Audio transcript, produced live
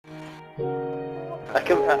I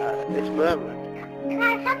can, it's murmuring.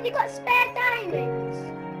 Have you got spare diamonds?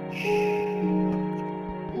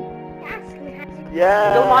 Ask me, have you...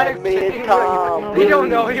 Yeah, me and Tom. You don't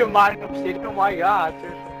know you're mining obsidian, oh my god.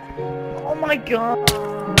 Oh my god.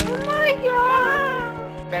 Oh my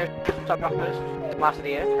god! Stop off first. Master of the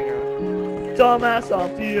year, thank you very much. Dumbass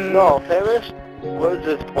off to you. No, famous words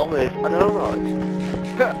as always. I know, right?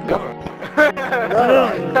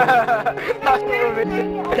 That's what we're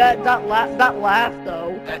missing. That laugh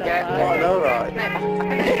though. That Yeah. I laugh. know, right?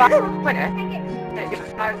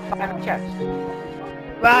 Five chest.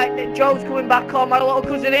 Right, Joe's coming back on. My little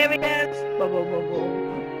cousin here he is. Boom, boom, boom, boom.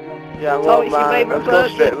 Yeah, So well, it's your man, favourite let's go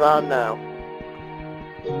person? straight round now.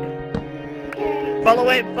 Follow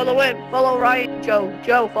him, follow Ryan,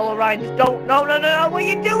 Joe, follow Ryan. Just don't, no, what are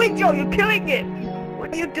you doing, Joe? You're killing him.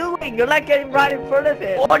 What are you doing? You're like getting right in front of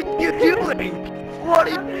him. What are you doing? What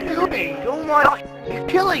are you doing? Oh my god, you're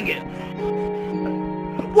killing him.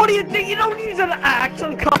 What do you think? You don't use an axe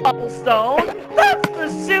on cobblestone. That's the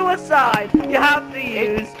suicide. You have to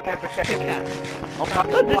use.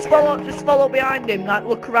 Just follow behind him. Like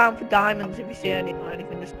look around for diamonds if you see anything.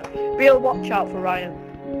 Just be on watch out for Ryan.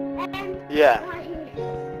 Yeah.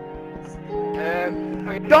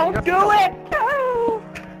 Don't do it. No.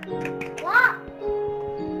 What?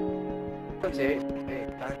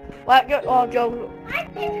 Let go. Oh, Joe. I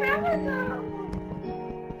didn't have it though.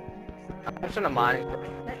 I'm just on a mining.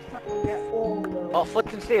 Next time we'll get all of those. Oh,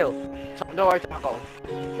 flint and steel. Don't worry, tackle.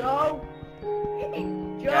 Joe.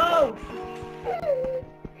 Joe.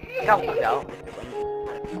 Help us out.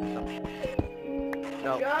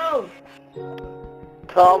 No. Joe.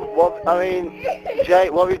 Tom, Jay,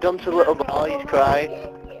 what have you done to the little boy? He's crying.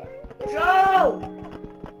 Joe.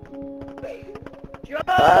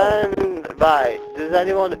 And, right, does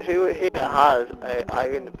anyone who here has an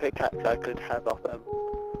iron pickaxe I could have off them?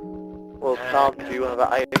 Well, Tom, do you have an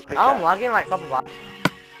iron pickaxe? I'm lagging like blah blah blah.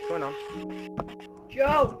 What's going on?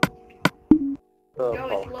 Joe. Oh,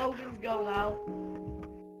 Joe, it's Logan's go now.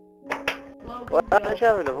 well, Logan's I go. actually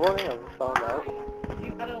have another one here, I just found out.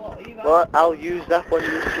 You've had a lot. You've had Well, I'll use that when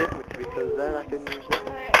you ship me, because then I can use it.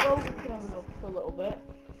 Logan can have a go for a little bit.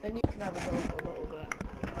 Then you can have a go for a little bit.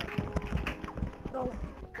 No.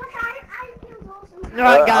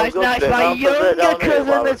 Alright guys, I'll now it's go my straight. I'll put it younger down here cousin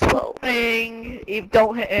while that's it's low. playing.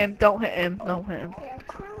 Don't hit him, don't hit him. Oh,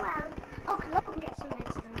 can Logan get some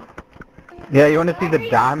next time? Yeah, you want to see the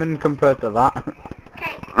diamond compared to that?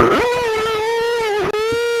 Okay.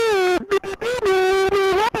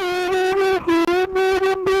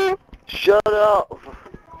 Shut up!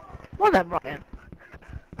 Well then, Ryan.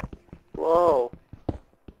 Whoa.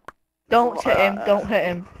 Don't hit him, don't hit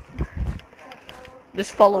him.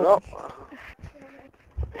 Just follow No. him.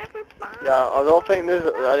 Yeah, I don't think there's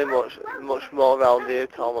any much more around here,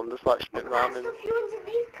 Tom. I'm just like spitting around and... If you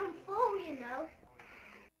underneath can fall, you know.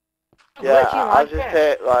 Yeah, I just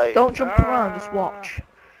hit like... Don't jump around, just watch.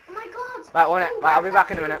 Oh my god. Right, I'll be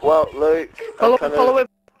back in a minute. Well, Luke, Follow I'm him, follow him.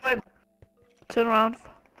 Turn around.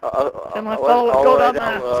 Turn left, follow him, go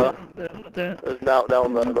down there. There's now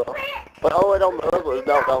down there, though. Well, all the way down there, but there's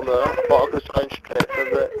now down there. I thought I could try and straight for a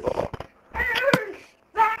bit, but...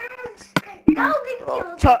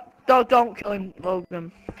 Don't kill him,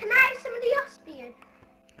 Logan. Can I have some of the obsidian?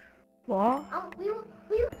 What?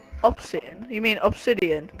 We Obsidian? You mean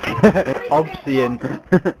obsidian? Obsidian.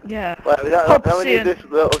 Yeah. Wait, is that how many Obsidian. this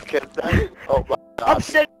little kid then? Oh my god.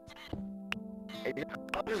 Obsidian.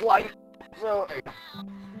 I'm just like... So...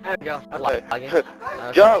 There we go. I was lagging.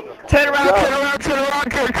 Jump! Turn around, Jump. turn around, turn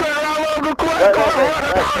around, turn around, Logan, quick,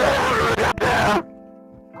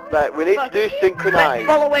 Right, we need to do synchronise.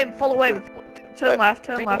 Follow him. Turn left,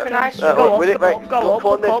 turn left. Synchronise? Go up, wait, go up, look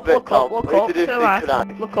on this bit, Tom. look We need up, to do turn left,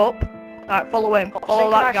 synchronise. look up. Alright, follow him,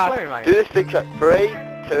 follow that guy. Do the synchronise. 3,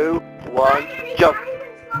 2, 1, jump.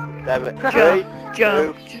 Damn it. 3,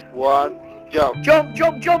 Jump, 2, 1, jump. jump.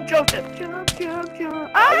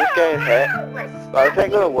 I'm just getting hit. Right, this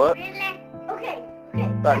ain't gonna work. Okay.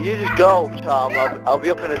 Right, you just go, Tom. I'll be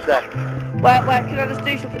up in a sec. Wait, can I just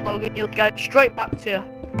do something, Logan? You'll get straight back to you.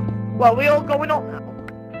 Well, we all going up now?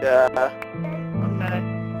 Yeah. Okay.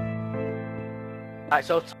 Right,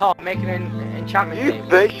 so Tom, making an enchantment You table.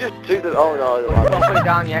 bitch just took the... Oh no, Don't put it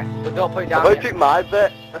down yet. But don't put it I down yet. took my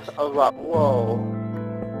bit. I was like, whoa.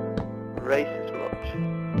 Racist much.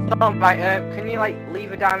 Tom, right, can you like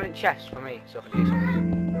leave a diamond chest for me so I can do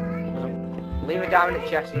something? Leave a diamond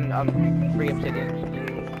chest and 3 obsidian.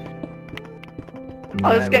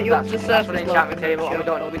 I'll just get you up to the That's for the surface. enchantment table.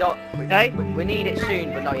 Logan. We need it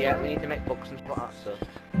soon, but not yet. We need to make books and stuff like that. So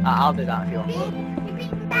I'll do that if you want. You've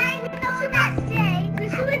been dying on that day.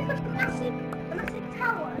 There's something for a massive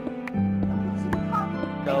tower.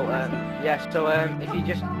 So, yeah, so, if you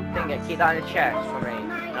just think it, keep that in the chest for me,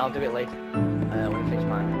 and I'll do it later, when I finish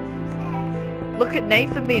mine. Look at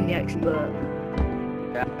Nathan being the expert.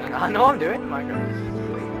 Yeah, I know I'm doing, my goodness.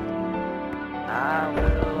 I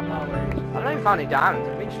will always... I've not even found any diamonds,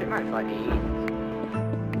 I've been shooting mine for like 8 years.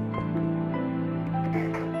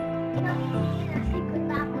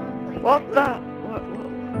 What the?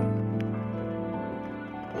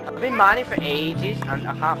 I've been mining for ages, and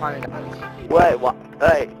I can't find any diamonds. Wait, what?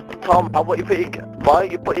 Hey, Tom, why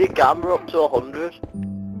don't you put your camera up to 100?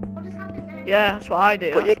 Yeah, that's what I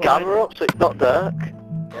do. Put your that's what I camera do. up so it's not dark.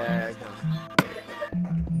 Yeah,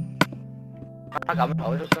 I got my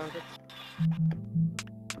always up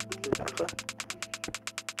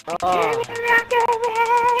Oh.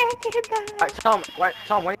 Right, Tom, wait,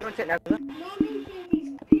 Tom, when are you going to take Nether?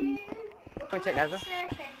 Going to take Nether?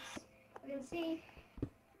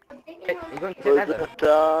 You're going to take Nether?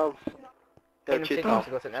 Tom. Get No, him cheat, 6 Tom. months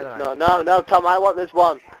to go take Nether, right? No, Tom, I want this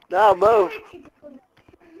one. No, move.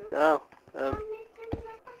 No, no,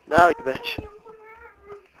 you bitch.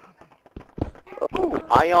 Oh,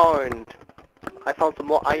 iron. I found some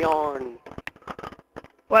more iron.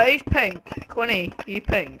 Well, he's pink. Quinny, you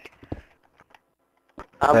pink.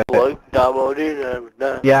 I'm blue.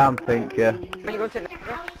 No. Yeah, I'm pink, yeah. When are you going to take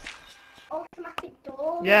Nether? Automatic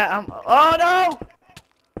door. Yeah, I'm. Oh no!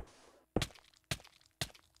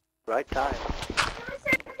 Right time.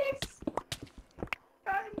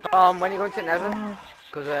 Tom, when are you going to take Nether?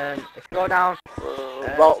 Because, if you go down...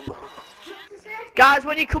 Well, Guys,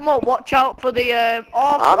 when you come up, watch out for the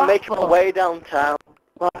I'm making my way downtown.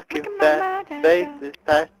 Walking fast, face is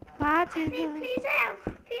fast. Right.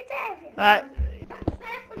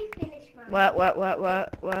 Where?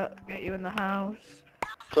 Get you in the house.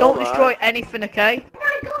 Don't destroy anything, okay?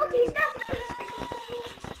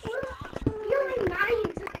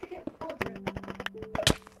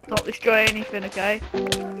 Don't destroy anything, okay?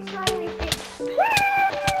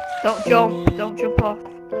 Don't jump off.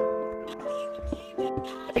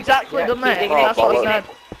 Exactly, Yeah, done keep it. digging it, That's keep what I digging said. it.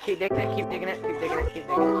 Keep digging it, keep digging it, keep digging it, keep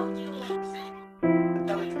digging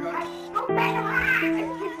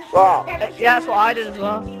it. Wow. Yeah, that's what I did as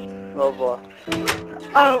well. Oh boy.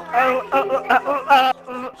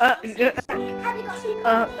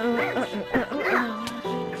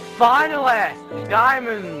 Finally!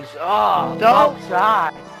 Diamonds! Oh, Don't.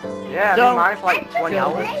 outside! Yeah, I've been Don't. mining for like 20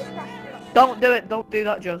 hours. Don't do it. Don't do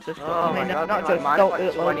that, Joseph. Oh I mean, my god, not I've Joseph. been mining Don't for do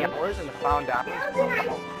like it, 20 Logan. hours and I found diamonds.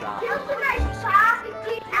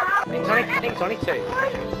 It's only 2.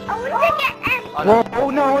 Oh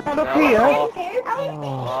no, not up here!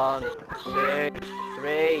 1, 2,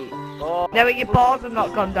 3, 4. No, but your bars have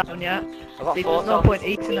not gone down yet. I've got See, 4 there's no point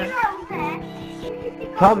eating them.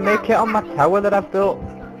 Tom, make it on my tower that I've built.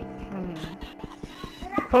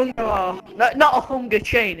 Hunger bar. No, not a hunger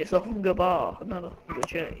chain, it's a hunger bar, not a hunger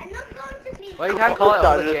chain. Well, you can't call it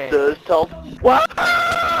on the game. Does, Tom. Wow!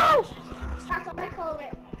 That's what I call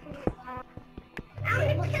it. I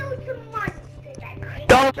killed some monsters, I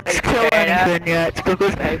Don't kill anything yet, because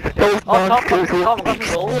those Oh, Tom, monsters Tom, will... got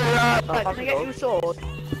some gold. Right, Tom, can I some get you a gold. sword?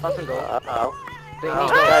 Got some gold. Uh-oh. Do you Oh, need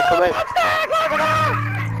gold? yeah, come in.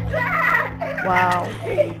 Wow.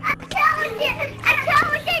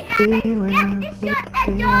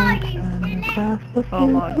 Oh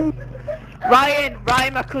my.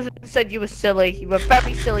 Ryan, my cousin said you were silly. You were a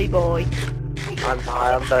very silly boy. I'm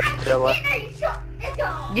high, I'm very silly.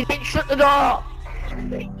 You didn't shut the door.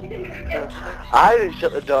 I didn't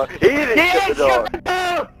shut the door. He didn't shut the door. Shut the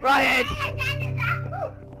door, Ryan.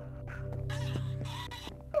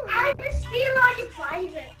 I'm gonna steal all your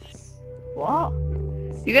privates. What?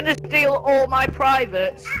 You're gonna steal all my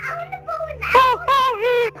privates? I'm gonna go in there.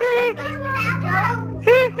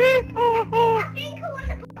 I think I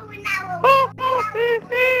wanna go in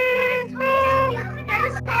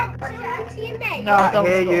there. No, I don't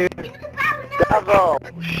hear stop. you. Bravo!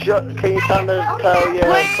 Shut, can you stand and tell your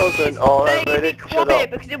cousin or Please really be shut quiet, up?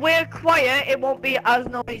 because if we're quiet, it won't be as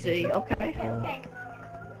noisy, okay? Okay.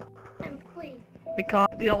 I'm clean. We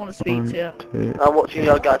don't want to speak to you. I'm watching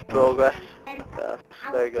your guys' progress. Yes,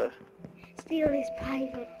 very good. Steal his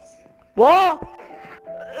privates. What?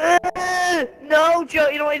 No, Joe,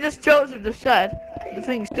 you know what Joseph just said? The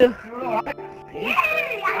thing's still...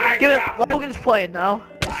 Give it, Logan's playing now.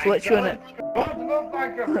 Switch you in it.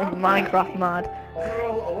 Minecraft mad.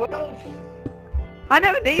 I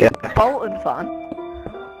never knew a Bolton fan.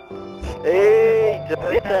 Hey,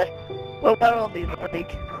 dirty. Well, where are these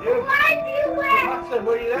like? Why do you wear?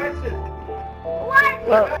 What?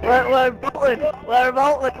 Well, we're Bolton. We're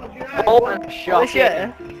Bolton. Bolton, This shocking.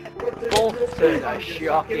 year. Bolton are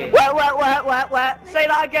shocking. Where? Say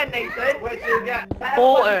that again, Nathan.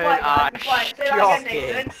 Bolton are Say that again,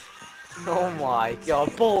 Nathan. shocking. Oh my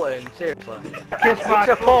god, Bolton, seriously. Kiss my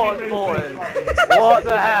Support Bolton. What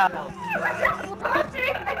the hell?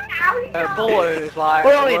 Bolton is like...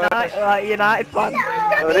 We're all United fans.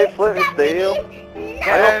 We need Flint and Steel. I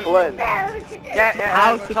got Flint.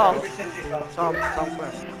 Tom.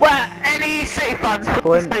 Where? Any City fans?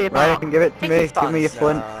 Flint, right, give it to me. Give me your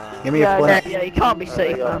Flint. Give me your Flint. Yeah, you can't be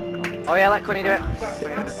City fan. Oh yeah, let Quinny do it.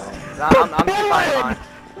 I'm fine.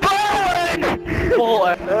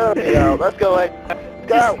 Bolton! There we go. Let's go, Ed.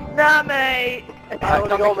 Go. Nah, mate. I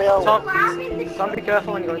wanna go, Mel. Tom, be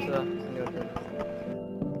careful when you go into the...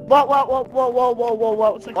 Whoa.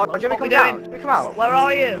 What, Jimmy, come down. Jimmy, come out. Where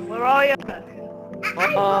are you?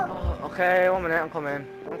 Oh, okay, 1 minute, I'm coming.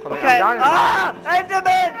 Okay. I'm down.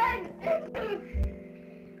 Enderman!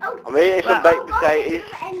 I'm eating some baked potatoes.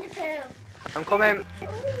 I'm coming.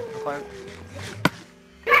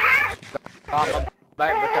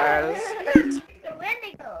 Back potatoes.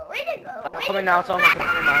 I'm coming now, Tom. I'm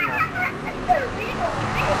coming now.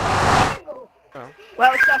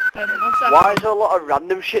 Well, second. Why is there a lot of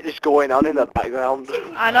random shit just going on in the background?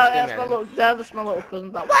 I know, that's my little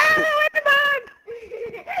cousin. Wow, Enderman!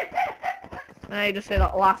 No, you just say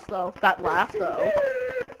that laugh though.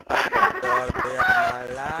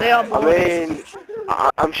 They are I bored. mean,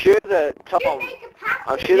 I'm sure that Tom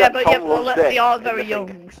loves they are this. very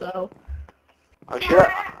young, so. I'm sure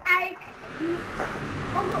that...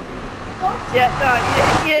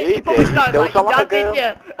 Yeah, You you probably did. sound Don't like sound your like dad, a girl. didn't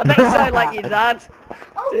you? I bet you sound like your dad.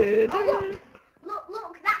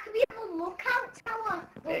 Look, that could be a lookout tower.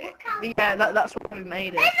 Yeah, that's why we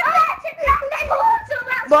made it.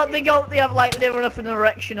 But they have like, they run up an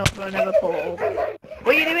erection up for another portal.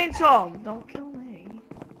 What are you doing, Tom? Don't kill me.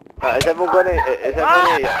 Is everyone going to... Is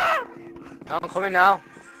everyone here? I'm coming now.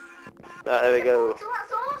 There we go.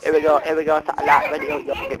 Here we go. Like, ready, go,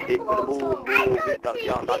 get it. Boom.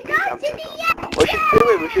 We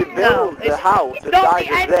should build the house the not size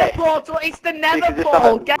the of end this. portal, it's the You nether can just have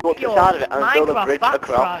portal. it Get go up the yours. side of it and build a Minecraft, bridge that's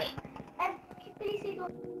across. right.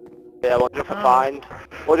 Yeah, we'll jump a find.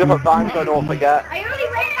 We'll jump a find so I don't forget. I only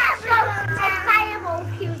went that fireball.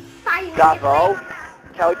 Davo,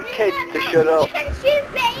 tell your kids to shut up. You can shoot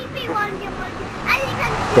baby one, and you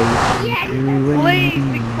can... Please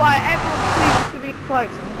be quiet, everyone please be quiet,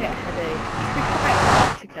 'cause I'm gonna get a headache. Just be quiet,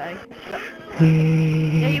 okay?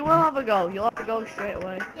 Yeah, you will have a go, you'll have to go straight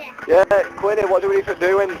away. Yeah, Quinny, what do we need to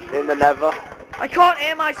do in the nether? I can't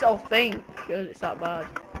hear myself think, because it's that bad.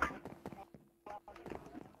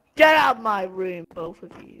 Get out of my room, both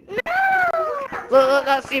of you. No! Look,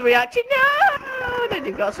 that's the reaction. No! Then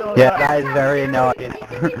you've got so Yeah, that is very annoying.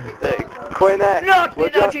 Quinny, No,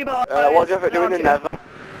 what do you have to do in the nether?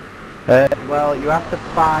 Well, you have to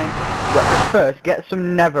find... Well, first, get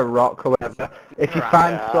some nether rock or whatever. If you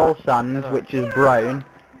find soul sand, which is brown,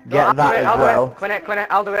 get that as well. Quinny,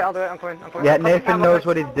 I'll do it, I'm coming. Yeah, Nathan knows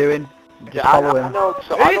what he's doing. Just I follow him. know the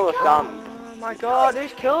stand. Oh my god,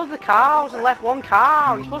 who's killed the cows and left 1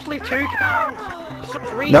 cow? You're supposed to leave 2 cows. You're such a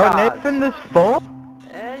No, retard. Nathan, there's 4.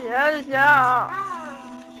 Yeah.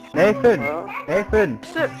 Nathan, Nathan.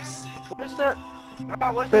 What's the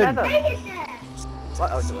nether?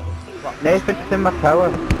 What? Oh, what? Nathan's in my tower.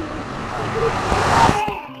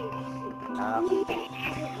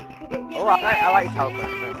 Oh, I like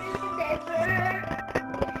teleport.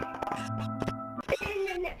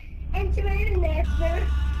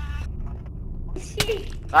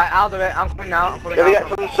 Right, I'll do it. I'm coming now. Can we get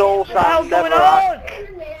some soul What the hell's sand, going nether rock?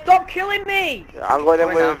 on? Stop killing me! I'm going in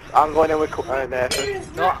with Nathan.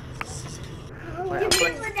 No. Wait,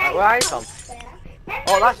 where are you from?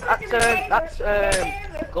 Oh, that's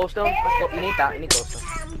glowstone. You need that. You need glowstone.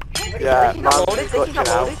 Yeah, This is not loaded. man's This is not glitching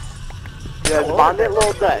out. loaded. Yeah, the bandit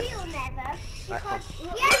load then. Right, come.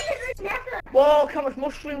 Whoa, how much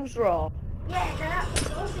mushrooms there are?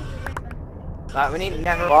 Right, we need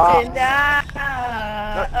nether. Wow.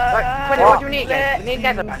 Quinny, what do we need again? We need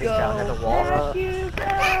nether back this time. Nether water.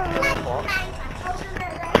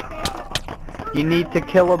 You need to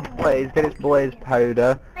kill a blaze, get its blaze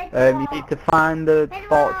powder. You need to find the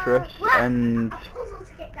fortress and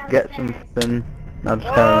get something. I just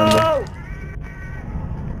can't remember.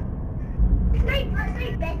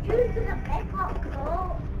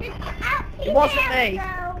 It wasn't me.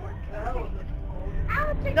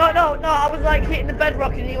 No, I was like hitting the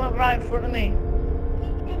bedrock and he went right in front of me.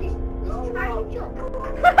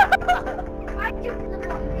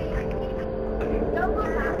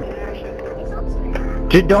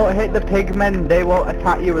 Just don't hit the pigmen, they won't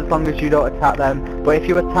attack you as long as you don't attack them. But if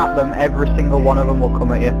you attack them, every single one of them will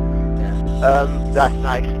come at you. That's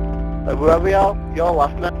nice. Where are we all? You're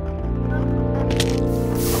last man.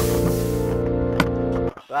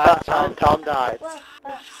 Right, And Tom died.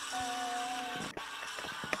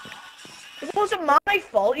 It wasn't my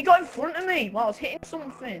fault. You got in front of me while I was hitting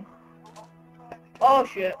something. Oh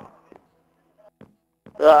shit.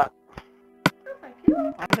 Yeah.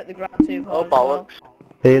 I hit the ground too Oh hard. as well. bollocks.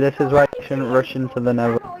 See, this is why you shouldn't rush into the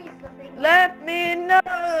Nether. Let me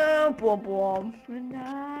know, boom boom.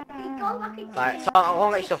 Right, Tom, I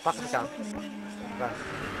won't let you stuff back if I can. Right.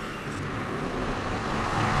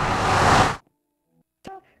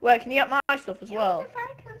 Wait, can you get my stuff as well?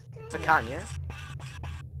 I can, yeah?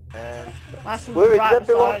 My stuff's Where is right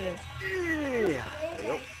everyone? beside it. There you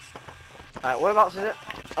go. Right, whereabouts is it?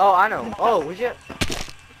 Oh, I know. Oh, was it?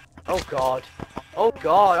 Oh god. Oh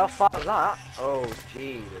god, how far was that? Oh,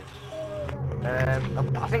 Jesus.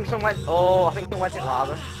 I think someone went, I think someone went in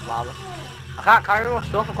lava. Lava. I can't carry more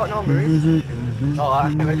stuff, I've got no room. Oh, I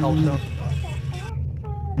think I cold stuff.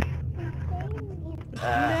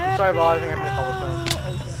 I'm sorry, boy, I think I can cold stuff.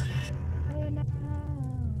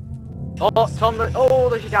 Oh, Tom, there's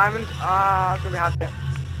your diamond. Ah, it's gonna be hard to get.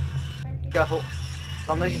 Be careful.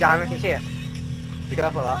 Tom, there's your diamond, can you see it? Be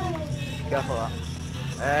careful of that. Be careful of that.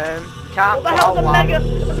 Can't What the hell's a mega?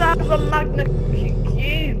 What's that? A magna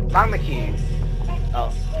cube? Magma cube.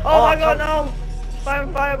 Oh. Oh my god, Tom, no!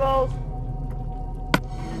 Firing fireballs!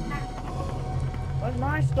 Where's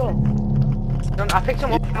my stuff? I picked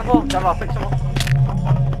some up. I picked some up. I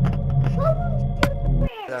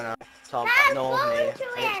don't know. Tom, no one near. I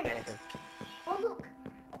didn't say anything.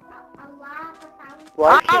 Why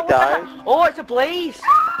Ah, she what the dies? hell? Oh, it's a blaze!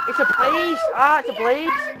 It's a blaze! Ah, it's a blaze!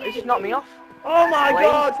 It just knocked me off. Oh my Blaze.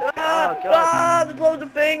 god! Oh, God. There's loads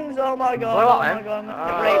of things! Oh my god! What about oh him? my god! I'm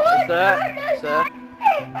gonna get raped. Sir.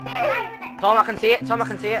 Tom, I can see it. Tom, I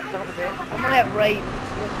can see it. Tom, I can see it. I'm gonna get raped.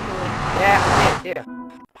 Yeah, I can see it. Yeah.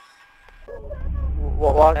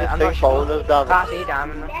 Why is I'm this not thing sure. following us down? Can't see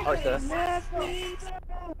diamond. Oh, it's there.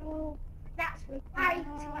 I'm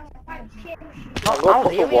I'll gonna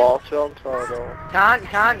put heal the you. water on so I don't. You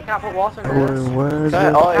can't put water in this. Where's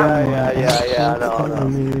Okay, oh yeah, I know.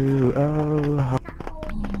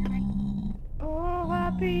 Oh,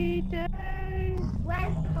 happy day.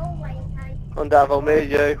 And Devil, me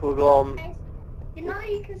and you, we'll go on. You know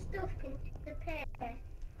you can stuff can disappear.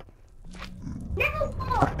 Never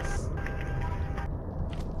walks.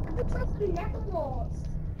 I'm supposed to never walks.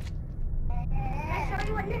 I'll show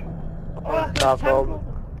you what never. Oh, Devil,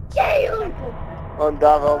 Jail. and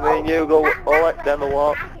Devil, me and you go. Oh, let's never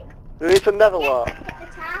walk. We need some never walk.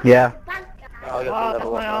 Yeah. I'll get Oh, some that's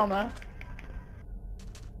never my walk. armor.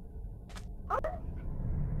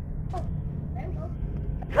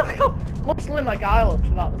 Muslim my guy looks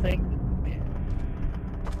without the thing.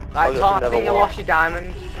 Right, I'll Tom, I get think you another lost your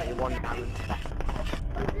diamond. You won your diamond.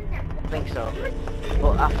 I think so.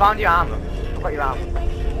 Well, I found your armor. I've got your armor.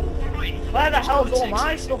 Where the hell's all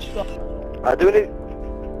my stuff gone? I do need.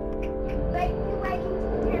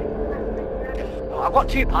 Oh, I've got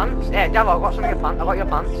 2 pants. Yeah, Devil, I've got some of your pants. I've got your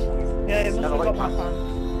pants. Yeah, you must Never have got liked my pants. pants.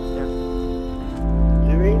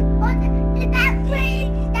 Do you mean?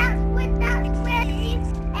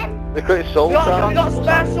 The Critical Soul We got Sand.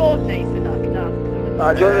 spare sword, Nathan, I can have.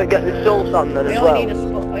 Do you want to get the Soul Sand then I as only need a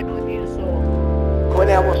well? I only need a sword.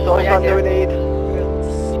 Quinny, how much Soul yeah, Sand do we yeah. need?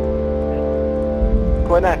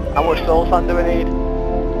 Quinny, how much Soul Sand do we need?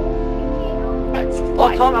 Oh,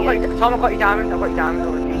 Tom, I've got your diamond. I've got your diamond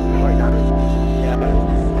already. I've got your diamond.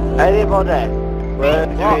 Yeah. Anybody? Where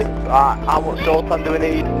do we, how much Soul Sand do we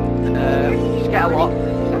need? Just get a lot.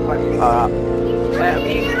 Alright.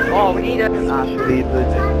 We need a...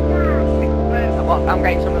 I'm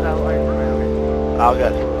getting some of those. I'll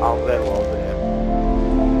get one for you.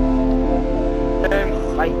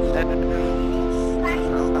 Like,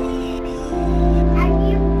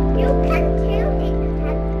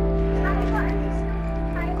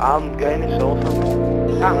 I'm getting Soul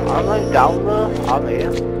Sand. I'm like down there. I'm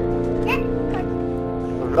here. I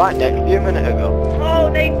was right next to you a minute ago. Oh,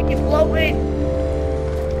 Nathan, you're floating.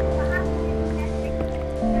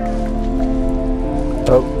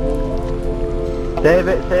 Oh. Save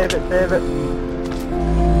it. Save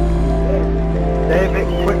it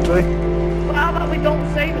quickly. But how about we don't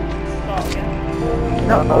save it to start again?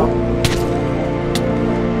 No.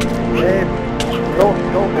 Save. Don't.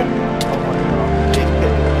 Oh my god. She's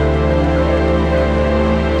kidding.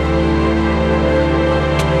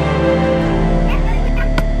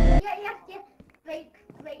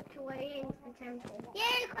 Yeah,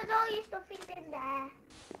 because all your stuff is in there.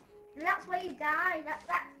 And that's where you die.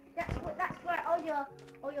 That's where all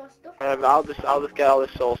your stuff is. I'll just get all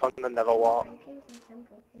this Soul Sand and then never walk.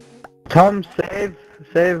 Tom,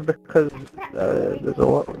 save because there's a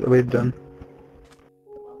lot that we've done.